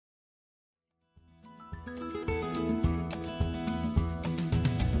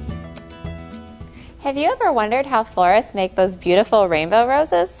Have you ever wondered how florists make those beautiful rainbow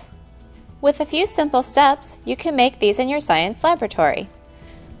roses? With a few simple steps, you can make these in your science laboratory.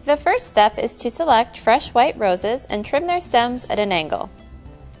 The first step is to select fresh white roses and trim their stems at an angle.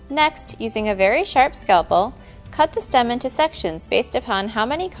 Next, using a very sharp scalpel, cut the stem into sections based upon how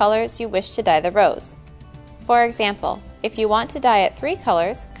many colors you wish to dye the rose. For example, if you want to dye it 3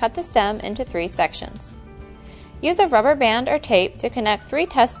 colors, cut the stem into 3 sections. Use a rubber band or tape to connect 3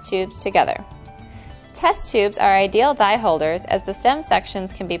 test tubes together. Test tubes are ideal dye holders as the stem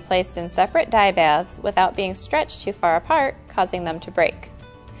sections can be placed in separate dye baths without being stretched too far apart, causing them to break.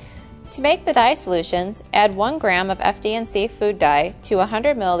 To make the dye solutions, add 1 gram of FD&C food dye to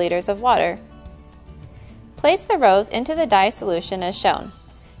 100 milliliters of water. Place the rose into the dye solution as shown.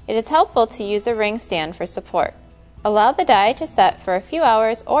 It is helpful to use a ring stand for support. Allow the dye to set for a few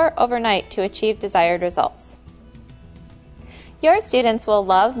hours or overnight to achieve desired results. Your students will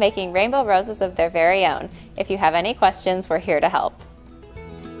love making rainbow roses of their very own. If you have any questions, we're here to help.